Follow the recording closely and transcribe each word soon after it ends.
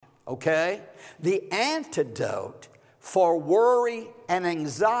okay? The antidote for worry and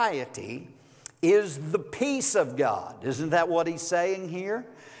anxiety is the peace of God. Isn't that what he's saying here?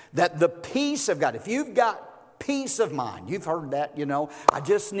 That the peace of God, if you've got peace of mind, you've heard that, I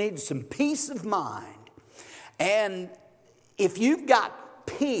just need some peace of mind. And if you've got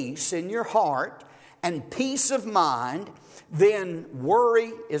peace in your heart and peace of mind, then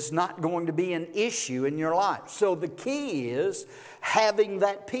worry is not going to be an issue in your life. So the key is having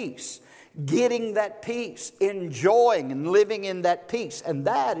that peace, getting that peace, enjoying and living in that peace. And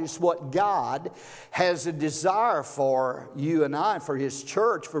that is what God has a desire for you and I, for His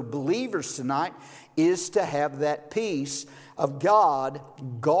church, for believers tonight, is to have that peace of God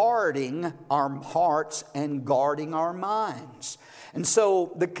guarding our hearts and guarding our minds. And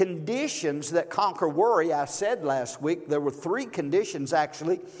so the conditions that conquer worry, I said last week, there were 3 conditions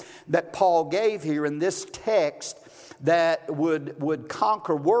actually that Paul gave here in this text that would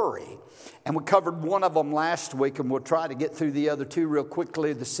conquer worry. And we covered one of them last week, and we'll try to get through the other 2 real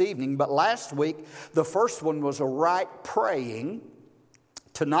quickly this evening. But last week, the first one was a right praying.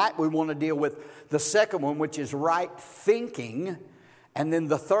 Tonight we want to deal with the second one, which is right thinking. And then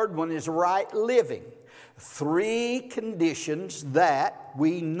the third one is right living. 3 conditions that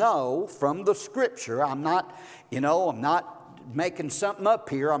we know from the Scripture. I'm not making something up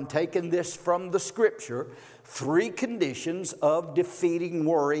here. I'm taking this from the Scripture. 3 conditions of defeating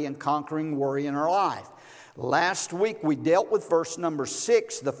worry and conquering worry in our life. Last week we dealt with verse number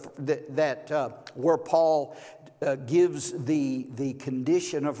 6, where Paul gives the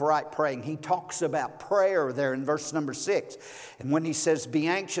condition of right praying. He talks about prayer there in verse number 6. And when he says, be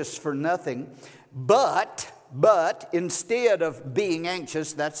anxious for nothing, but instead of being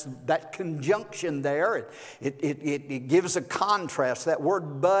anxious, that's that conjunction there. It gives a contrast. That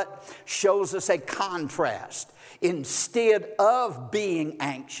word but shows us a contrast. Instead of being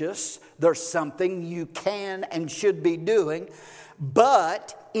anxious, there's something you can and should be doing.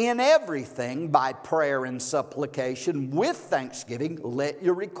 But in everything, by prayer and supplication, with thanksgiving, let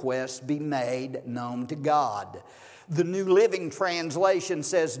your requests be made known to God. The New Living Translation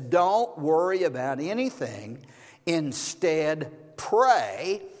says, don't worry about anything. Instead,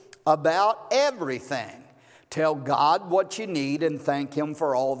 pray about everything. Tell God what you need and thank Him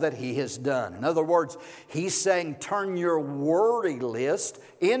for all that He has done. In other words, he's saying turn your worry list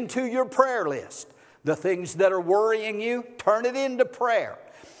into your prayer list. The things that are worrying you, turn it into prayer.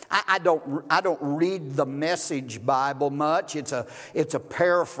 I don't read the Message Bible much. It's a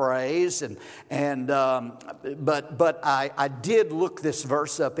paraphrase, but I did look this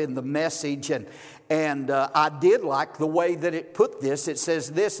verse up in the Message, and I did like the way that it put this. It says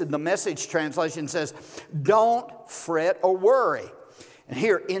this in the Message translation, says, "Don't fret or worry." And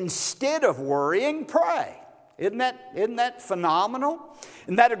here, instead of worrying, pray. Isn't that phenomenal?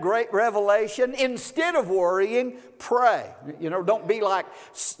 Isn't that a great revelation? Instead of worrying, pray. Don't be like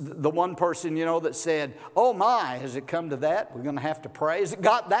the one person, that said, oh my, has it come to that? We're going to have to pray. Has it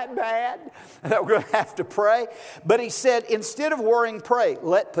got that bad that we're going to have to pray? But he said, instead of worrying, pray.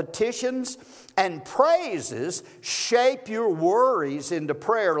 Let petitions and praises shape your worries into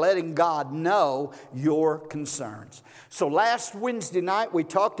prayer, letting God know your concerns. So last Wednesday night, we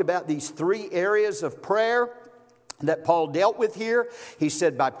talked about these 3 areas of prayer that Paul dealt with here. He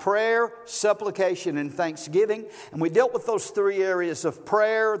said by prayer, supplication, and thanksgiving. And we dealt with those 3 areas of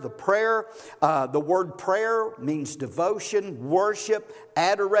prayer. The word prayer means devotion, worship,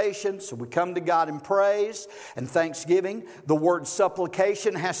 adoration. So we come to God in praise and thanksgiving. The word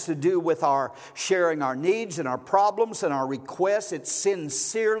supplication has to do with our sharing our needs and our problems and our requests. It's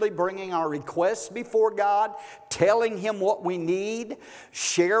sincerely bringing our requests before God, telling Him what we need,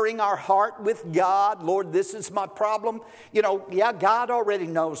 sharing our heart with God. Lord, this is my problem. God already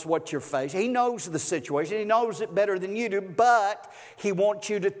knows what you're facing. He knows the situation. He knows it better than you do, but He wants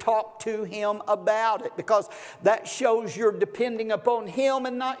you to talk to Him about it, because that shows you're depending upon Him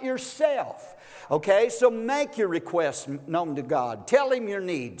and not yourself. Okay, so make your requests known to God. Tell Him your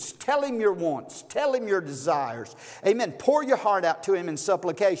needs. Tell Him your wants. Tell Him your desires. Amen. Pour your heart out to Him in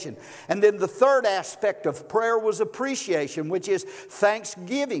supplication. And then the third aspect of prayer was appreciation, which is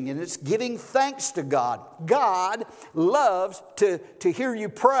thanksgiving. And it's giving thanks to God. God loves to hear you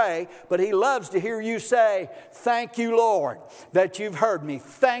pray, but He loves to hear you say, thank you, Lord, that you've heard me.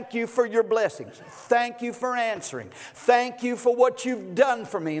 Thank you for your blessings. Thank you for answering. Thank you for what you've done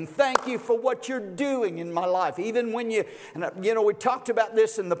for me. And thank you for what what you're doing in my life. Even when you, and we talked about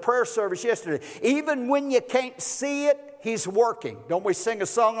this in the prayer service yesterday. Even when you can't see it, He's working. Don't we sing a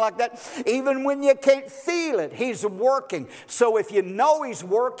song like that? Even when you can't feel it, He's working. So if you know He's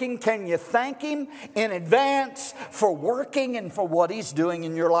working, can you thank Him in advance for working and for what He's doing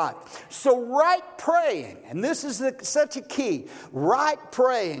in your life? So right praying, and this is such a key, right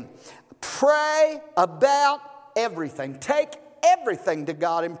praying. Pray about everything. Take everything to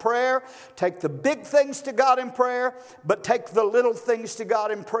God in prayer. Take the big things to God in prayer, but take the little things to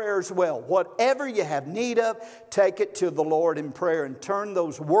God in prayer as well. Whatever you have need of, take it to the Lord in prayer and turn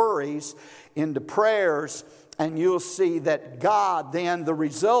those worries into prayers, and you'll see that God then, the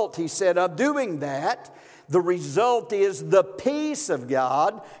result, He said, of doing that, the result is the peace of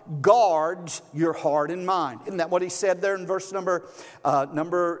God guards your heart and mind. Isn't that what He said there in verse number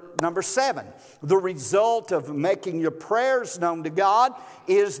 7? The result of making your prayers known to God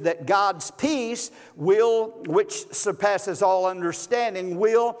is that God's peace which surpasses all understanding,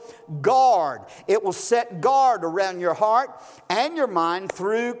 will guard. It will set guard around your heart and your mind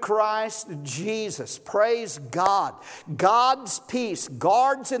through Christ Jesus. Praise God. God's peace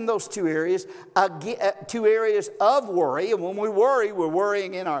guards in those two areas, two areas of worry. And when we worry, we're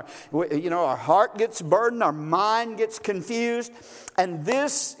worrying in our heart gets burdened, our mind gets confused. And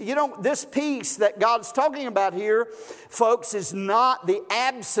this peace that God's talking about here, folks, is not the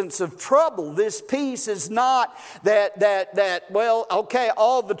absence of trouble. This peace is not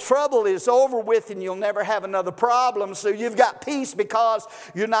all the trouble is over with and you'll never have another problem, so you've got peace because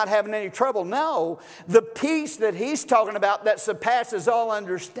you're not having any trouble. No, the peace that He's talking about that surpasses all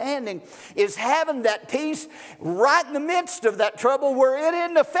understanding is having that peace right in the midst of that trouble where it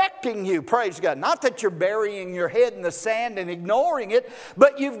isn't affecting you. Praise God. Not that you're burying your head in the sand and ignoring it,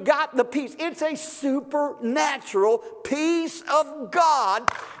 but you've got the peace. It's a supernatural peace of God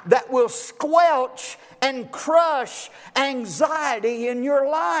that will squelch and crush anxiety in your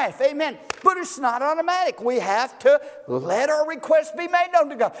life. Amen. But it's not automatic. We have to let our requests be made known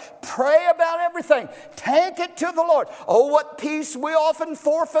to God. Pray about everything. Take it to the Lord. Oh, what peace we often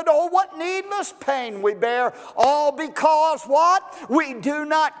forfeit. Oh, what needless pain we bear. All because what? We do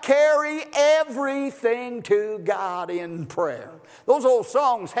not carry everything to God in prayer. Those old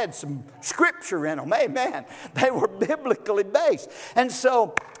songs had some scripture in them. Amen. They were biblically based. And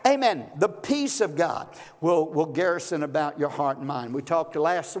so, amen, the peace of God will garrison about your heart and mind. We talked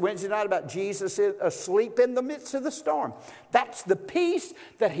last Wednesday night about Jesus asleep in the midst of the storm. That's the peace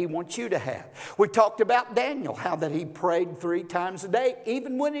that He wants you to have. We talked about Daniel, how that he prayed 3 times a day,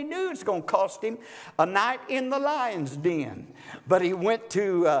 even when he knew it's going to cost him a night in the lion's den. But he went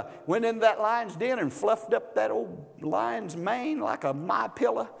in that lion's den and fluffed up that old lion's mane like a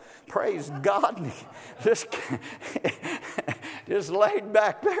MyPillow. Praise God. And just laid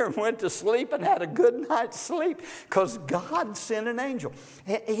back there and went to sleep and had a good night's sleep because God sent an angel.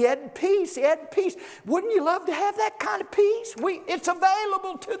 He had peace. He had peace. Wouldn't you love to have that kind of peace? It's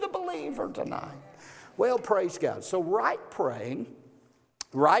available to the believer tonight. Well, praise God. So right praying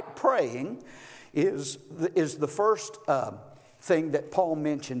is the first thing that Paul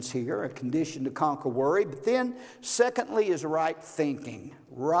mentions here, a condition to conquer worry. But then, secondly, is right thinking.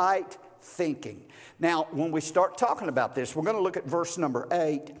 Right thinking. Now, when we start talking about this, we're going to look at verse number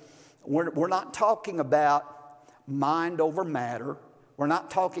 8. We're not talking about mind over matter. We're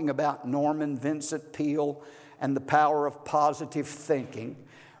not talking about Norman Vincent Peale and the power of positive thinking.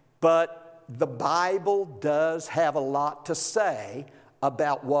 But the Bible does have a lot to say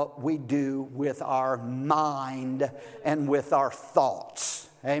about what we do with our mind and with our thoughts.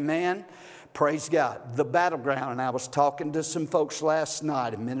 Amen? Praise God. The battleground, and I was talking to some folks last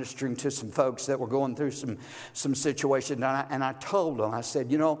night and ministering to some folks that were going through some situations, and I told them, I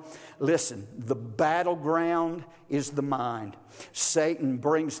said, listen, the battleground is the mind. Satan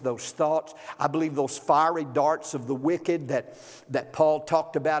brings those thoughts. I believe those fiery darts of the wicked that Paul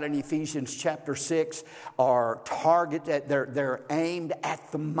talked about in Ephesians chapter 6 are targeted, they're aimed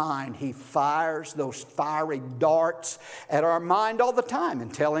at the mind. He fires those fiery darts at our mind all the time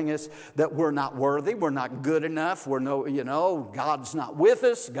and telling us that we're not worthy, we're not good enough, God's not with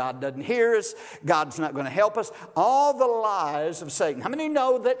us, God doesn't hear us, God's not going to help us. All the lies of Satan. How many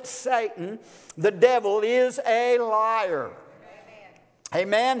know that Satan, the devil, is a liar?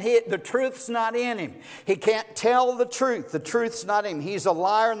 Amen. The truth's not in him. He can't tell the truth. The truth's not in him. He's a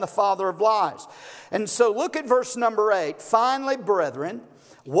liar and the father of lies. And so look at verse number 8. Finally, brethren,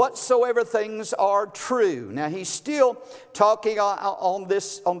 whatsoever things are true. Now he's still talking on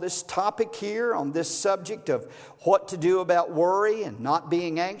this topic here, on this subject of what to do about worry and not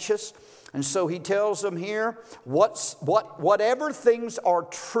being anxious. And so he tells them here, whatever things are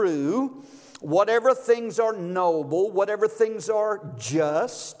true, whatever things are noble, whatever things are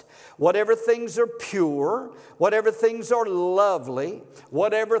just, whatever things are pure, whatever things are lovely,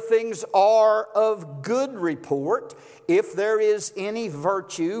 whatever things are of good report, if there is any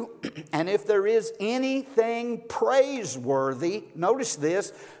virtue and if there is anything praiseworthy, notice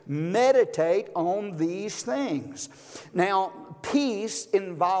this, meditate on these things. Now, peace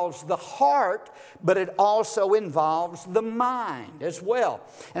involves the heart, but it also involves the mind as well.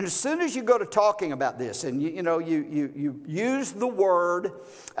 And as soon as you go to talking about this, and you use the word,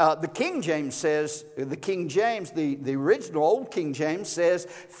 the King James says, the original Old King James says,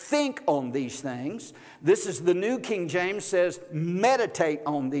 think on these things. This is the New King James says, meditate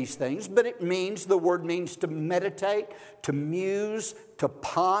on these things, but the word means to meditate, to muse, to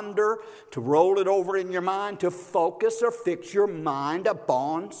ponder, to roll it over in your mind, to focus or fix your mind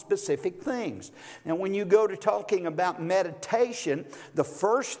upon specific things. Now, when you go to talking about meditation, the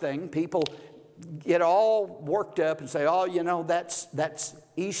first thing people get all worked up and say, that's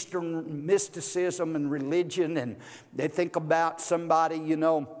Eastern mysticism and religion, and they think about somebody,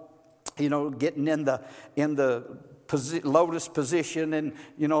 getting in the lotus position and,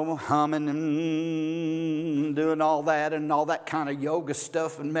 humming and doing all that kind of yoga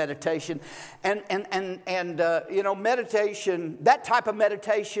stuff and meditation. And meditation, that type of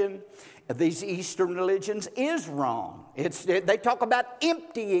meditation, these Eastern religions is wrong. They talk about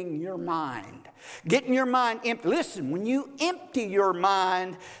emptying your mind. Getting your mind empty. Listen, when you empty your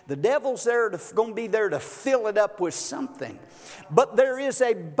mind, the devil's going to be there to fill it up with something. But there is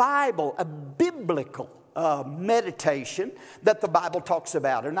a biblical meditation that the Bible talks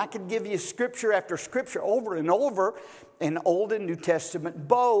about. And I could give you scripture after scripture over and over in Old and New Testament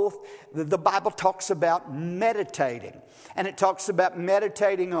both. The Bible talks about meditating. And it talks about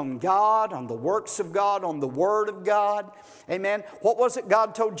meditating on God, on the works of God, on the Word of God. Amen. What was it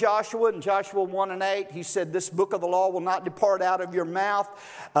God told Joshua in Joshua 1:8? He said, this book of the law will not depart out of your mouth,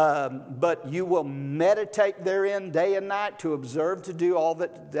 but you will meditate therein day and night to observe to do all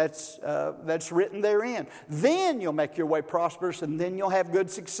that's written therein. Then you'll make your way prosperous, and then you'll have good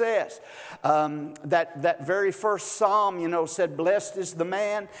success. That very first psalm, said, blessed is the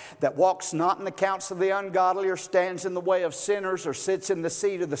man that walks not in the counsel of the ungodly, or stands in the way of sinners, or sits in the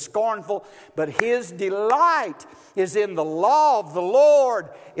seat of the scornful, but his delight is in the law of the Lord,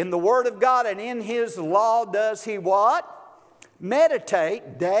 in the Word of God, and in his law does he what?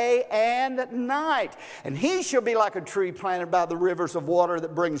 Meditate day and night. And he shall be like a tree planted by the rivers of water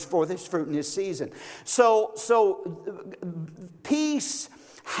that brings forth his fruit in his season. So peace,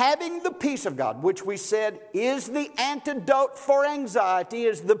 having the peace of God, which we said is the antidote for anxiety,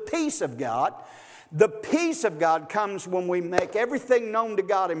 is the peace of God. The peace of God comes when we make everything known to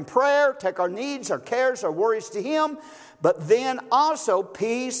God in prayer, take our needs, our cares, our worries to Him. But then also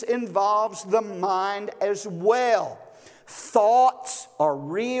peace involves the mind as well. Thoughts are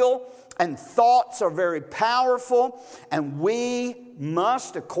real and thoughts are very powerful, and we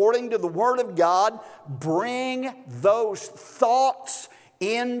must, according to the Word of God, bring those thoughts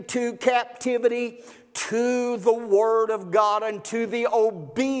into captivity to the Word of God and to the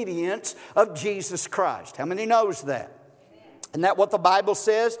obedience of Jesus Christ. How many knows that? Isn't that what the Bible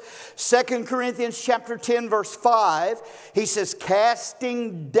says? 2 Corinthians chapter 10, verse 5, he says,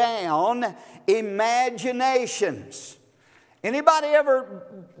 casting down imaginations. Anybody ever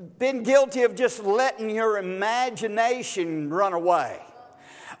been guilty of just letting your imagination run away?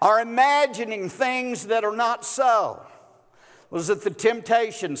 Or imagining things that are not so? Was it the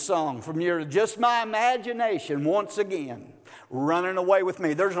Temptation song from Just My Imagination once again running away with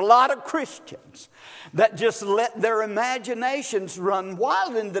me? There's a lot of Christians that just let their imaginations run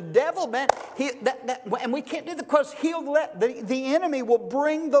wild. And the devil, man, and we can't do that because he'll let, the enemy will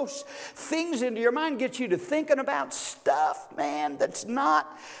bring those things into your mind, get you to thinking about stuff, man, that's not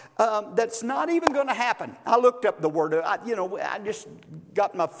even going to happen. I looked up the word. I just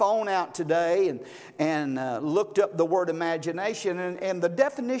got my phone out today and looked up the word imagination. And the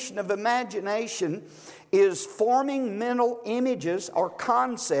definition of imagination is forming mental images or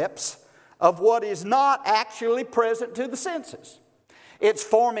concepts of what is not actually present to the senses. It's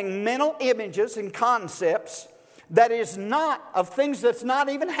forming mental images and concepts that is not of things that's not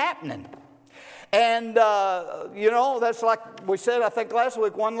even happening. And, that's like we said, I think last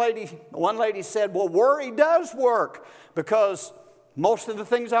week, one lady said, well, worry does work because most of the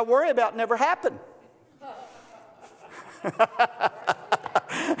things I worry about never happen.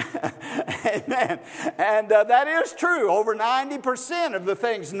 Amen. And that is true. Over 90% of the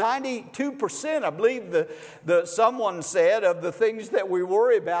things, 92%, I believe someone said, of the things that we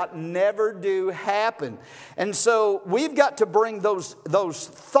worry about never do happen. And so we've got to bring those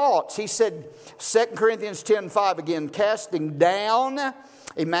thoughts. He said, 2 Corinthians 10:5 again, casting down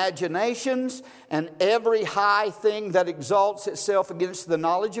imaginations and every high thing that exalts itself against the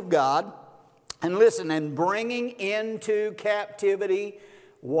knowledge of God. And listen, and bringing into captivity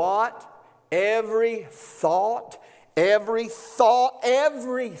what? Every thought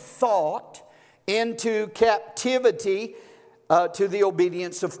into captivity to the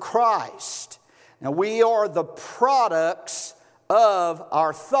obedience of Christ. Now, we are the products of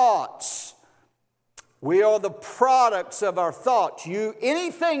our thoughts. We are the products of our thoughts.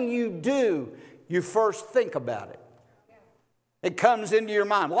 Anything you do, you first think about it. It comes into your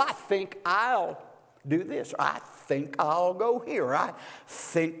mind. Well, I think I'll do this. Or I think I'll go here. I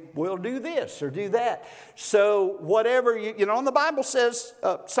think we'll do this or do that. So whatever, and the Bible says,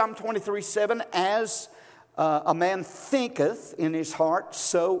 Psalm 23:7, as a man thinketh in his heart,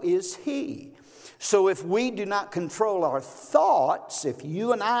 so is he. So if we do not control our thoughts, if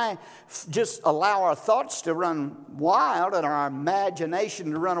you and I just allow our thoughts to run wild and our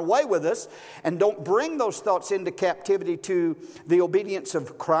imagination to run away with us, and don't bring those thoughts into captivity to the obedience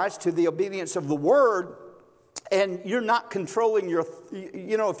of Christ, to the obedience of the Word, and you're not controlling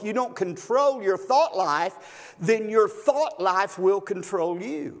if you don't control your thought life, then your thought life will control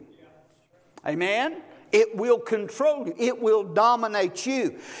you. Amen? It will control you. It will dominate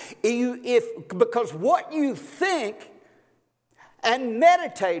you. Because what you think and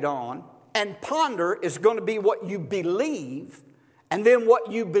meditate on and ponder is going to be what you believe. And then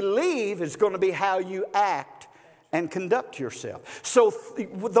what you believe is going to be how you act and conduct yourself. So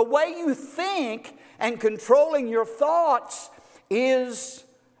the way you think and controlling your thoughts is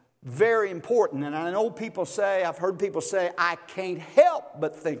very important. And I know I've heard people say, I can't help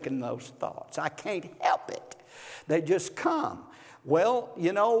but thinking those thoughts. I can't help it. They just come. Well,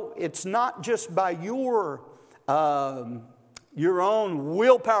 it's not just by your own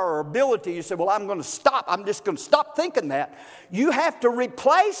willpower or ability. You say, well, I'm just going to stop thinking that. You have to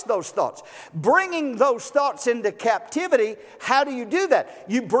replace those thoughts. Bringing those thoughts into captivity, how do you do that?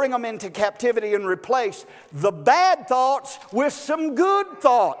 You bring them into captivity and replace the bad thoughts with some good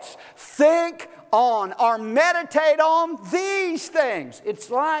thoughts. Think on or meditate on these things. It's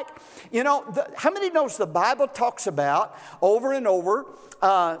like, how many knows the Bible talks about over and over,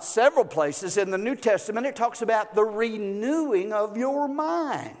 several places in the New Testament, it talks about the renewing of your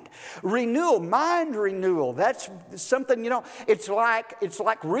mind. Mind renewal. That's something, it's like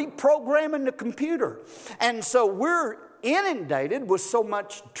reprogramming the computer. And so we're inundated with so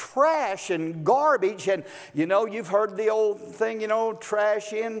much trash and garbage. And, you've heard the old thing,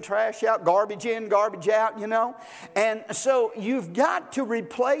 trash in, trash out, garbage in, garbage out, And so you've got to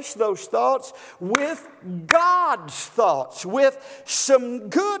replace those thoughts with God's thoughts, with some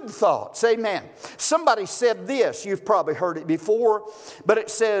good thoughts. Amen. Somebody said this. You've probably heard it before, but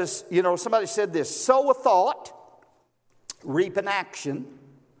it says, somebody said this: sow a thought, reap an action.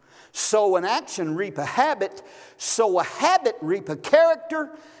 Sow an action, reap a habit. Sow a habit, reap a character.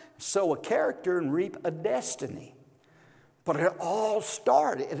 Sow a character and reap a destiny. But it all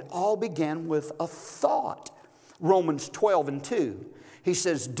began with a thought. Romans 12:2. He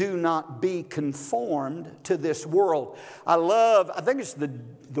says, do not be conformed to this world. I think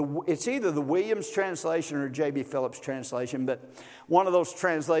it's either the Williams translation or J.B. Phillips translation, but one of those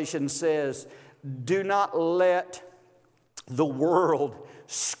translations says, do not let the world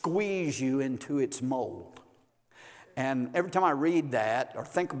squeeze you into its mold. And every time I read that or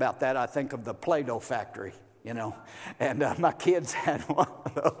think about that, I think of the Play-Doh factory. And my kids had one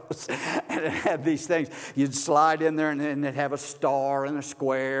of those, and it had these things. You'd slide in there, and it'd have a star and a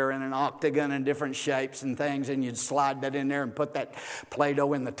square and an octagon and different shapes and things, and you'd slide that in there and put that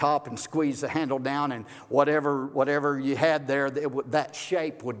Play-Doh in the top and squeeze the handle down, and whatever you had there, that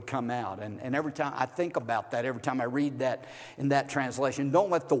shape would come out. And every time I think about that, every time I read that in that translation, don't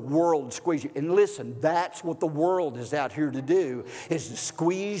let the world squeeze you. And listen, that's what the world is out here to do, is to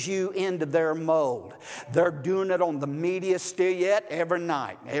squeeze you into their mold. They're doing it on the media still yet every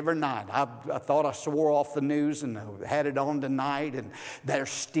night. I thought I swore off the news and had it on tonight, and there's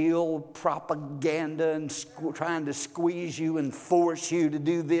still propaganda and trying to squeeze you and force you to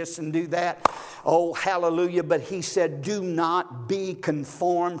do this and do that. Oh, hallelujah. But he said, do not be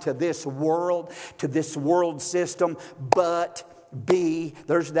conformed to this world system, but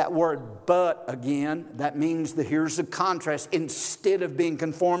there's that word but again. That means that here's the contrast. Instead of being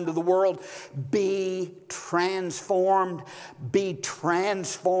conformed to the world, be transformed. Be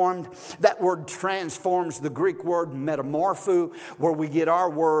transformed. That word transforms the Greek word metamorpho, where we get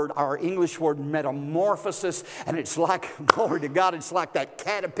our English word metamorphosis. And it's like, glory to God, it's like that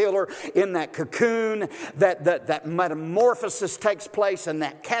caterpillar in that cocoon. That metamorphosis takes place, and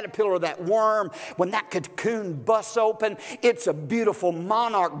that caterpillar, that worm, when that cocoon busts open, it's a beautiful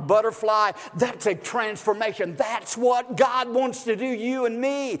monarch butterfly. That's a transformation. That's what God wants to do, you and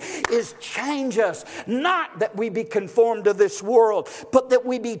me, is change us. Not that we be conformed to this world, but that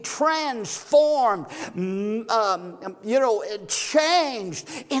we be transformed, changed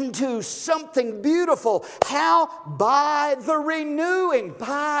into something beautiful. How? By the renewing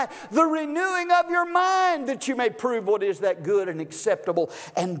of your mind, that you may prove what is that good and acceptable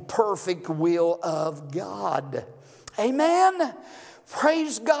and perfect will of God. Amen.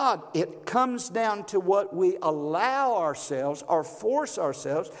 Praise God. It comes down to what we allow ourselves or force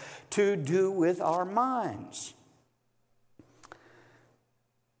ourselves to do with our minds.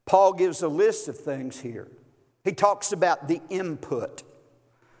 Paul gives a list of things here. He talks about the input.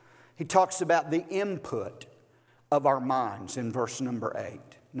 He talks about the input of our minds in verse number 8.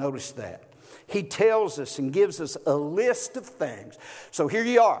 Notice that. He tells us and gives us a list of things. So here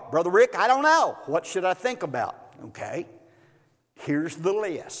you are. Brother Rick, I don't know. What should I think about? Okay. Here's the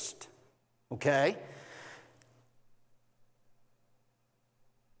list. Okay.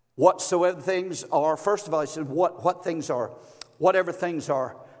 Whatsoever things are, first of all, he said, whatever things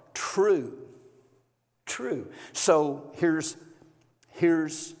are true. True. So here's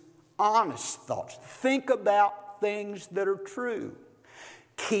honest thoughts. Think about things that are true.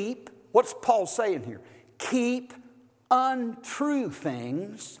 What's Paul saying here? Keep untrue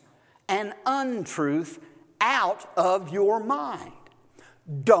things and untruth out of your mind.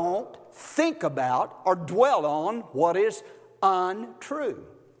 Don't think about or dwell on what is untrue.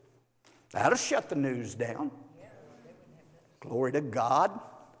 That'll shut the news down. Glory to God.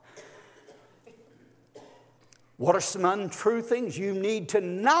 What are some untrue things you need to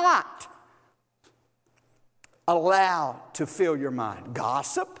not allow to fill your mind?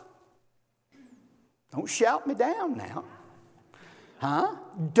 Gossip. Don't shout me down now. Huh?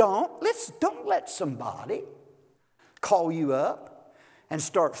 Don't let somebody call you up and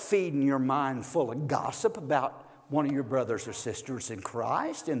start feeding your mind full of gossip about one of your brothers or sisters in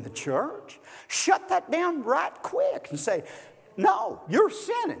Christ in the church. Shut that down right quick and say, no, you're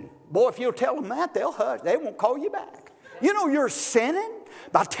sinning. Boy, if you'll tell them that, they'll hush. They won't call you back. You know you're sinning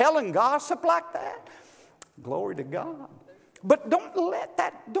by telling gossip like that. Glory to God. But don't let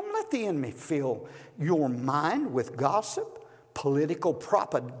the enemy fill your mind with gossip, political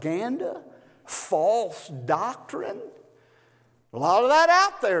propaganda, false doctrine. A lot of that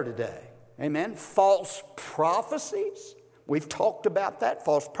out there today. Amen. False prophecies. We've talked about that,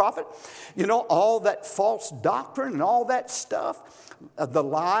 false prophet. You know, all that false doctrine and all that stuff, the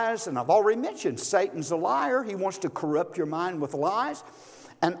lies, and I've already mentioned Satan's a liar. He wants to corrupt your mind with lies.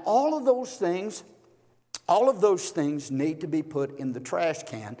 And all of those things need to be put in the trash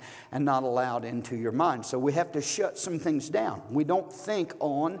can and not allowed into your mind. So we have to shut some things down. We don't think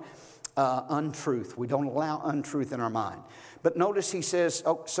on untruth. We don't allow untruth in our mind. But notice he says,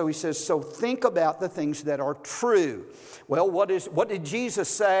 so think about the things that are true. Well, what did Jesus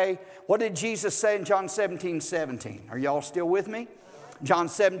say? What did Jesus say in John 17:17? Are y'all still with me? John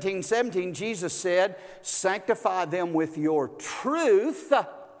 17:17, Jesus said, sanctify them with your truth.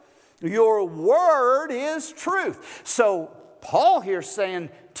 Your word is truth. So Paul here is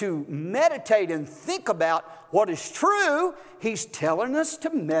saying to meditate and think about what is true. He's telling us to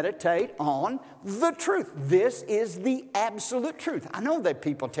meditate on the truth. This is the absolute truth. I know that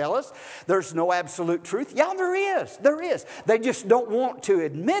people tell us there's no absolute truth. Yeah, there is. There is. They just don't want to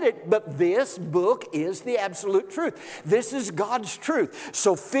admit it, but this book is the absolute truth. This is God's truth.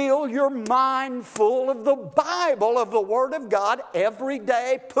 So fill your mind full of the Bible, of the Word of God every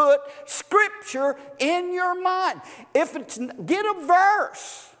day. Put Scripture in your mind. Get a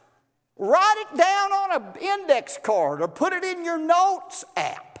verse. Write it down on an index card or put it in your notes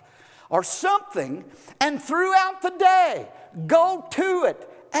app or something, and throughout the day, go to it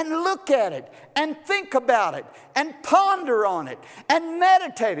and look at it and think about it and ponder on it and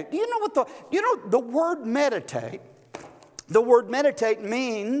meditate it. You know the word meditate? The word meditate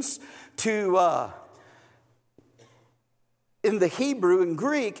means to, in the Hebrew and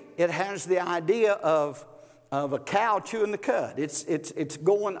Greek, it has the idea of a cow chewing the cud. It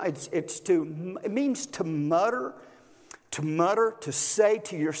means to mutter, to say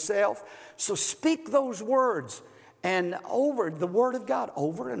to yourself. So speak those words And over the Word of God,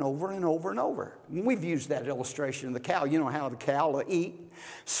 over and over and over and over. We've used that illustration of the cow. You know how the cow will eat,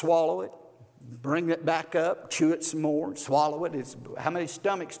 swallow it, bring it back up, chew it some more, swallow it. How many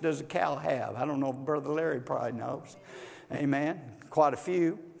stomachs does a cow have? I don't know if Brother Larry probably knows. Amen. Quite a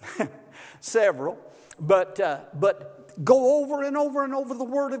few. Several. But go over and over and over the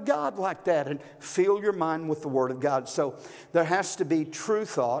Word of God like that and fill your mind with the Word of God. So there has to be true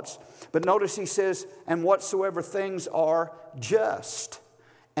thoughts. But notice he says, and whatsoever things are just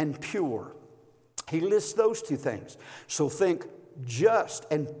and pure. He lists those two things. So think just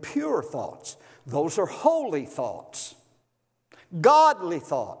and pure thoughts. Those are holy thoughts. Godly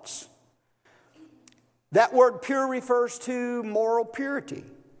thoughts. That word pure refers to moral purity.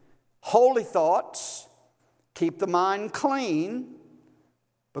 Holy thoughts keep the mind clean,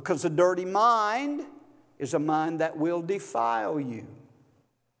 because a dirty mind is a mind that will defile you.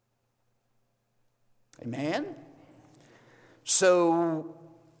 Amen? So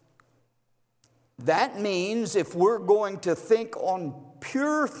that means if we're going to think on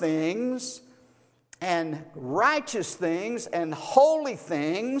pure things and righteous things and holy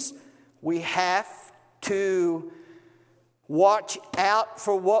things, we have to watch out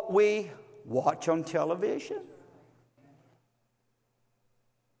for what we watch on television.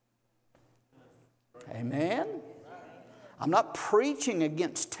 Amen? I'm not preaching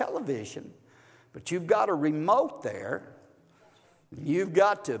against television, but you've got a remote there. You've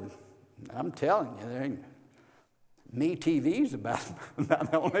got to, I'm telling you, there ain't, MeTV's about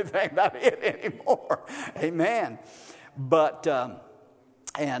the only thing about it anymore. Amen. But,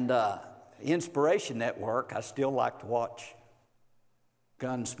 Inspiration Network, I still like to watch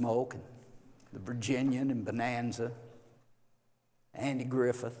Gunsmoke and The Virginian and Bonanza, Andy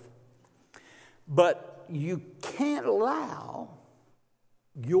Griffith. But you can't allow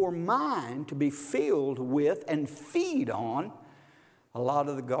your mind to be filled with and feed on a lot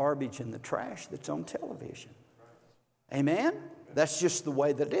of the garbage and the trash that's on television. Amen? That's just the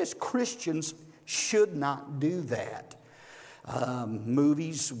way that it is. Christians should not do that.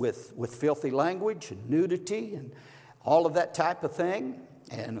 Movies with filthy language and nudity and all of that type of thing.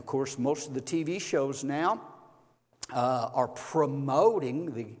 And of course, most of the TV shows now are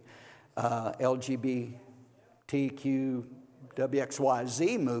promoting the LGBTQ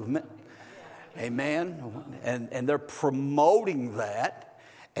WXYZ movement. Amen. And they're promoting that.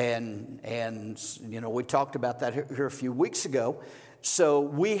 And you know, we talked about that here a few weeks ago. So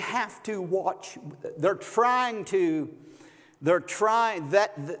we have to watch.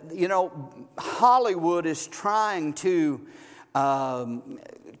 Hollywood is trying to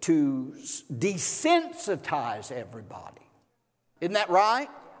desensitize everybody. Isn't that right?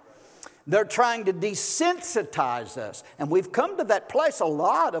 They're trying to desensitize us. And we've come to that place. A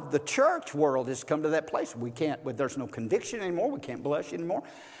lot of the church world has come to that place. There's no conviction anymore. We can't blush anymore.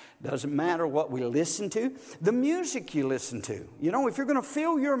 Doesn't matter what we listen to. The music you listen to. You know, if you're going to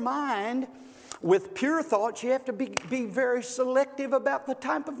fill your mind with pure thoughts, you have to be very selective about the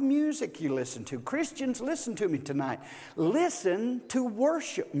type of music you listen to. Christians, listen to me tonight. Listen to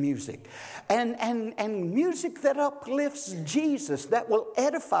worship music and music that uplifts Jesus, that will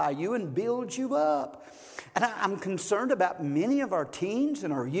edify you and build you up. And I'm concerned about many of our teens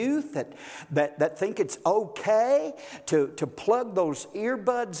and our youth that think it's okay to plug those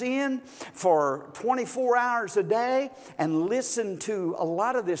earbuds in for 24 hours a day and listen to a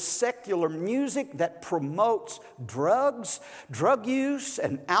lot of this secular music that promotes drugs, drug use,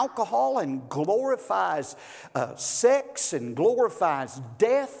 and alcohol, and glorifies sex, and glorifies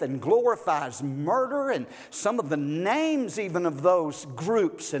death, and glorifies murder, and some of the names even of those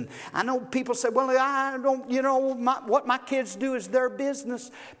groups. And I know people say, well, I don't, what my kids do is their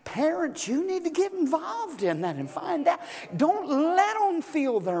business. Parents, you need to get involved in that and find out. Don't let them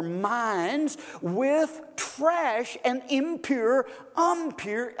fill their minds with trash and impure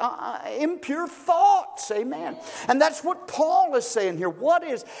thoughts. Amen. And that's what Paul is saying here.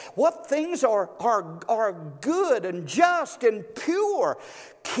 What things are good and just and pure?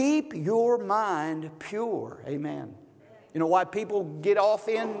 Keep your mind pure. Amen. You know why people get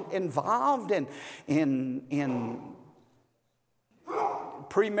involved in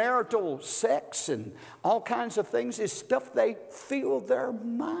premarital sex and all kinds of things is stuff they fill their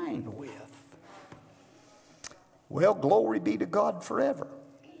mind with. Well, glory be to God forever.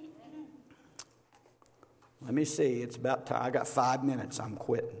 Let me see, it's about time. I got 5 minutes, I'm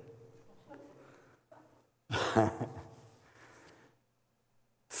quitting.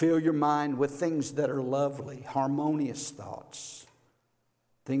 Fill your mind with things that are lovely, harmonious thoughts,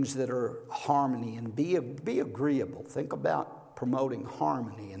 things that are harmony, and be agreeable. Think about about promoting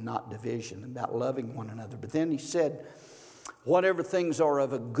harmony and not division, about loving one another. But then he said, whatever things are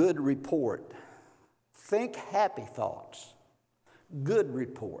of a good report, think happy thoughts. Good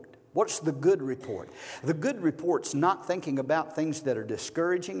report. What's the good report? The good report's not thinking about things that are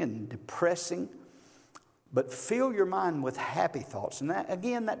discouraging and depressing, but fill your mind with happy thoughts. And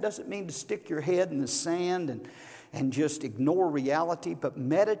that doesn't mean to stick your head in the sand and just ignore reality, but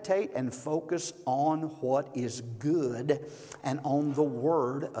meditate and focus on what is good and on the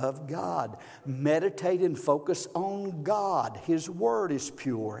Word of God. Meditate and focus on God. His Word is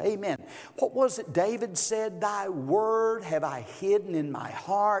pure. Amen. What was it David said? Thy Word have I hidden in my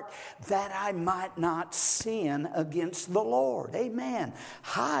heart that I might not sin against the Lord. Amen.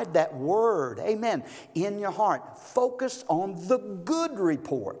 Hide that Word, amen, in your heart. Focus on the good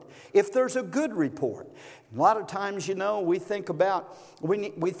report. If there's a good report. A lot of times, we think about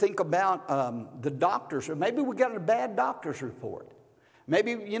the doctors, or maybe we got a bad doctor's report.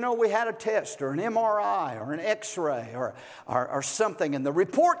 Maybe, we had a test or an MRI or an X-ray or something, and the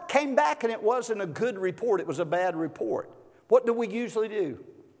report came back and it wasn't a good report, it was a bad report. What do we usually do?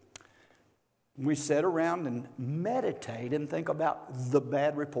 We sit around and meditate and think about the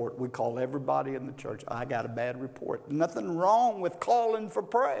bad report. We call everybody in the church, I got a bad report. Nothing wrong with calling for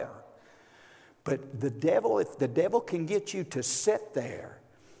prayer. But if the devil can get you to sit there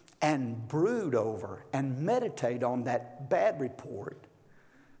and brood over and meditate on that bad report,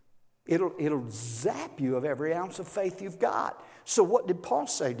 it'll zap you of every ounce of faith you've got. So what did Paul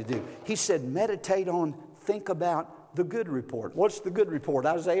say to do? He said, think about the good report. What's the good report?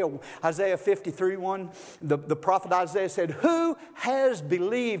 Isaiah 53:1, the prophet Isaiah said, who has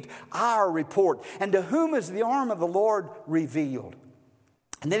believed our report? And to whom is the arm of the Lord revealed?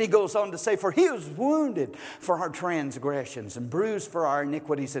 And then he goes on to say, for he was wounded for our transgressions and bruised for our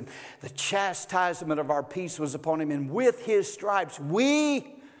iniquities, and the chastisement of our peace was upon him, and with his stripes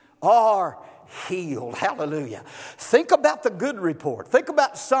we are healed. Hallelujah. Think about the good report. Think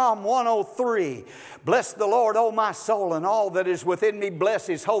about Psalm 103. Bless the Lord, O my soul, and all that is within me. Bless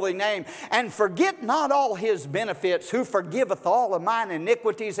his holy name. And forget not all his benefits, who forgiveth all of mine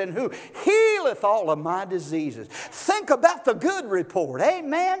iniquities and who healeth all of my diseases. Think about the good report.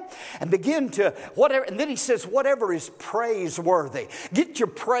 Amen. And begin to whatever. And then he says, whatever is praiseworthy. Get your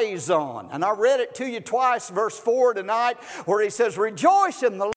praise on. And I read it to you twice, verse 4 tonight, where he says, rejoice in the